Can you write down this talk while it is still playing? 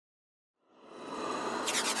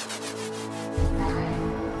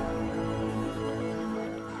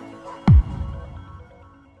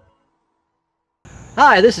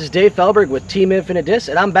Hi, this is Dave Feldberg with Team Infinite Disc,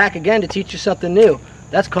 and I'm back again to teach you something new.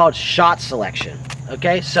 That's called shot selection.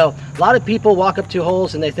 Okay, so a lot of people walk up to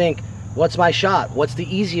holes and they think, what's my shot? What's the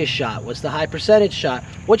easiest shot? What's the high percentage shot?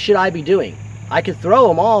 What should I be doing? I could throw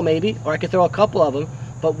them all maybe, or I could throw a couple of them,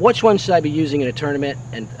 but which one should I be using in a tournament,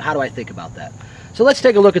 and how do I think about that? So let's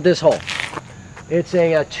take a look at this hole. It's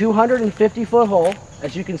a 250-foot hole.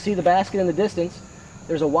 As you can see the basket in the distance.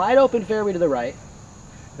 There's a wide open fairway to the right.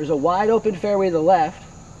 There's a wide open fairway to the left,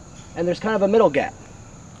 and there's kind of a middle gap.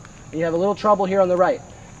 And you have a little trouble here on the right.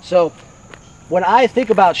 So when I think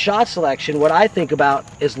about shot selection, what I think about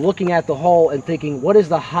is looking at the hole and thinking, what is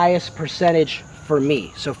the highest percentage for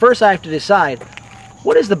me? So first I have to decide,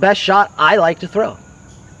 what is the best shot I like to throw?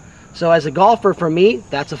 So as a golfer, for me,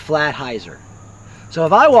 that's a flat hyzer. So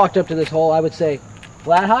if I walked up to this hole, I would say,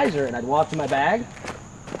 flat hyzer, and I'd walk to my bag.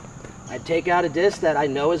 I'd take out a disc that I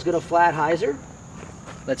know is going to flat hyzer.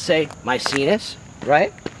 Let's say my Cetus,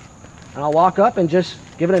 right? And I'll walk up and just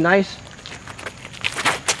give it a nice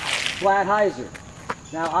flat hyzer.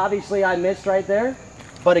 Now obviously I missed right there,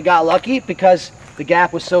 but it got lucky because the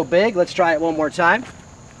gap was so big. Let's try it one more time.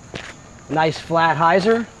 Nice flat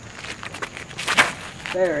hyzer.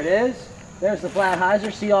 There it is. There's the flat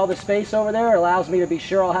hyzer. See all the space over there? It allows me to be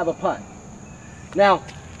sure I'll have a putt. Now,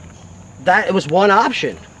 that was one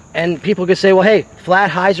option. And people could say, well, hey,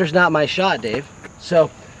 flat hyzer's not my shot, Dave.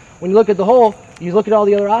 So when you look at the hole, you look at all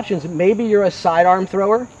the other options. Maybe you're a sidearm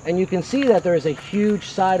thrower, and you can see that there is a huge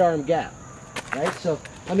sidearm gap, right? So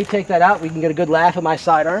let me take that out. We can get a good laugh at my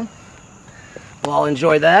sidearm. We'll all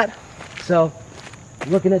enjoy that. So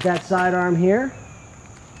looking at that sidearm here.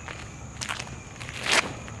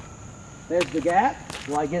 There's the gap.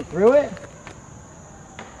 Will I get through it?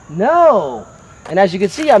 No. And as you can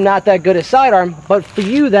see, I'm not that good at sidearm, but for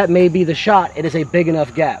you, that may be the shot. It is a big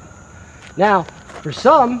enough gap. Now, for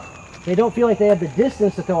some, they don't feel like they have the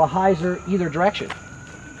distance to throw a hyzer either direction,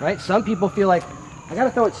 right? Some people feel like, I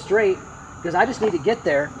gotta throw it straight because I just need to get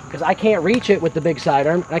there because I can't reach it with the big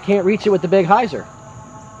sidearm, and I can't reach it with the big hyzer.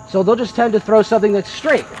 So they'll just tend to throw something that's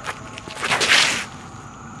straight,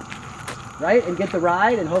 right? And get the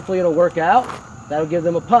ride, and hopefully it'll work out. That'll give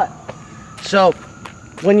them a putt. So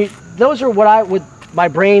those are what my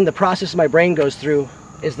brain, the process my brain goes through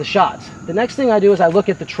is the shots. The next thing I do is I look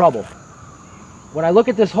at the trouble. When I look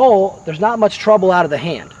at this hole, there's not much trouble out of the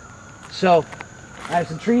hand. So I have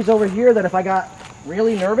some trees over here that if I got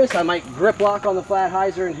really nervous, I might grip lock on the flat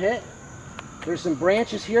hyzer and hit. There's some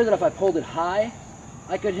branches here that if I pulled it high,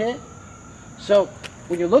 I could hit. So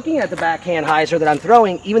when you're looking at the backhand hyzer that I'm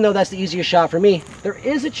throwing, even though that's the easiest shot for me, there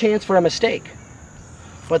is a chance for a mistake.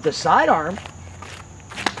 But the sidearm,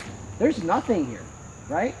 there's nothing here,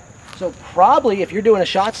 right? So probably if you're doing a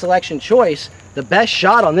shot selection choice, the best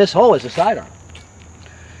shot on this hole is a sidearm.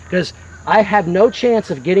 Because I have no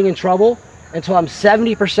chance of getting in trouble until I'm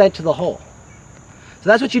 70% to the hole. So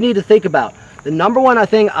that's what you need to think about. The number one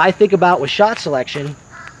thing I think about with shot selection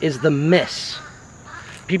is the miss.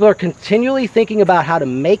 People are continually thinking about how to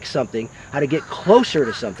make something, how to get closer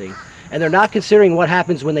to something, and they're not considering what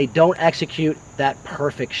happens when they don't execute that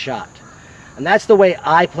perfect shot. And that's the way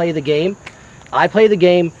I play the game. I play the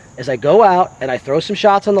game as I go out and I throw some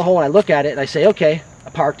shots on the hole and I look at it and I say, okay, I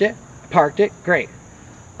parked it, great.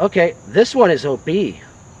 Okay, this one is OB,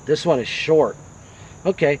 this one is short.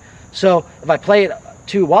 Okay, so if I play it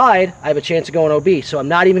too wide, I have a chance of going OB, so I'm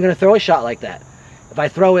not even gonna throw a shot like that. If I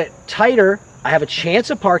throw it tighter, I have a chance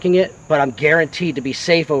of parking it, but I'm guaranteed to be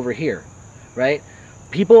safe over here, right?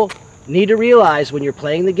 People need to realize when you're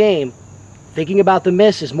playing the game, thinking about the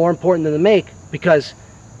miss is more important than the make, because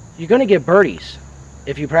you're going to get birdies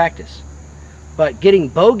if you practice. But getting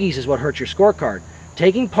bogeys is what hurts your scorecard.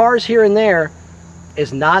 Taking pars here and there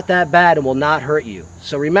is not that bad and will not hurt you.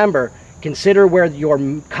 So remember, consider where your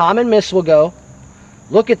common miss will go.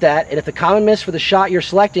 Look at that, and if the common miss for the shot you're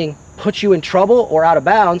selecting puts you in trouble or out of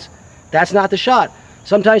bounds, that's not the shot.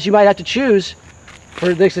 Sometimes you might have to choose.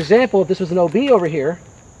 For this example, if this was an OB over here,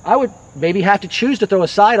 I would maybe have to choose to throw a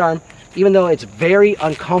sidearm, even though it's very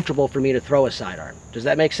uncomfortable for me to throw a sidearm. Does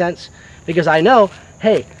that make sense? Because I know,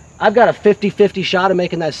 hey, I've got a 50-50 shot of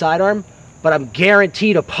making that sidearm, but I'm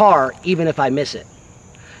guaranteed a par even if I miss it.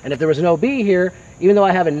 And if there was an OB here, even though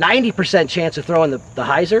I have a 90% chance of throwing the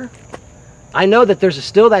hyzer, I know that there's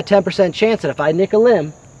still that 10% chance that if I nick a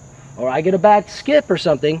limb or I get a bad skip or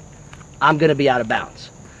something, I'm going to be out of bounds.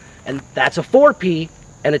 And that's a 4P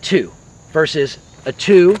and a 2 versus a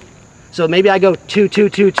 2. So maybe I go 2, 2,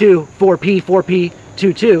 2, 2, 4P, 4P,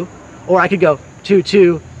 2, 2. Or I could go 2,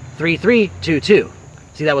 2, 3, 3, 2, 2.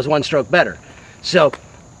 See, that was one stroke better. So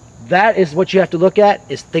that is what you have to look at,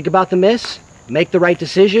 is think about the miss, make the right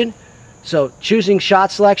decision. So choosing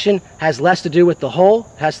shot selection has less to do with the hole,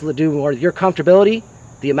 has to do more with your comfortability,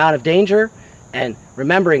 the amount of danger, and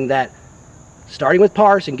remembering that starting with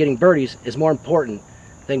pars and getting birdies is more important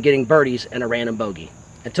than getting birdies and a random bogey.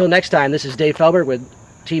 Until next time, this is Dave Feldberg with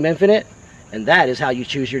Team Infinite, and that is how you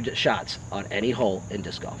choose your shots on any hole in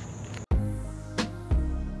disc golf.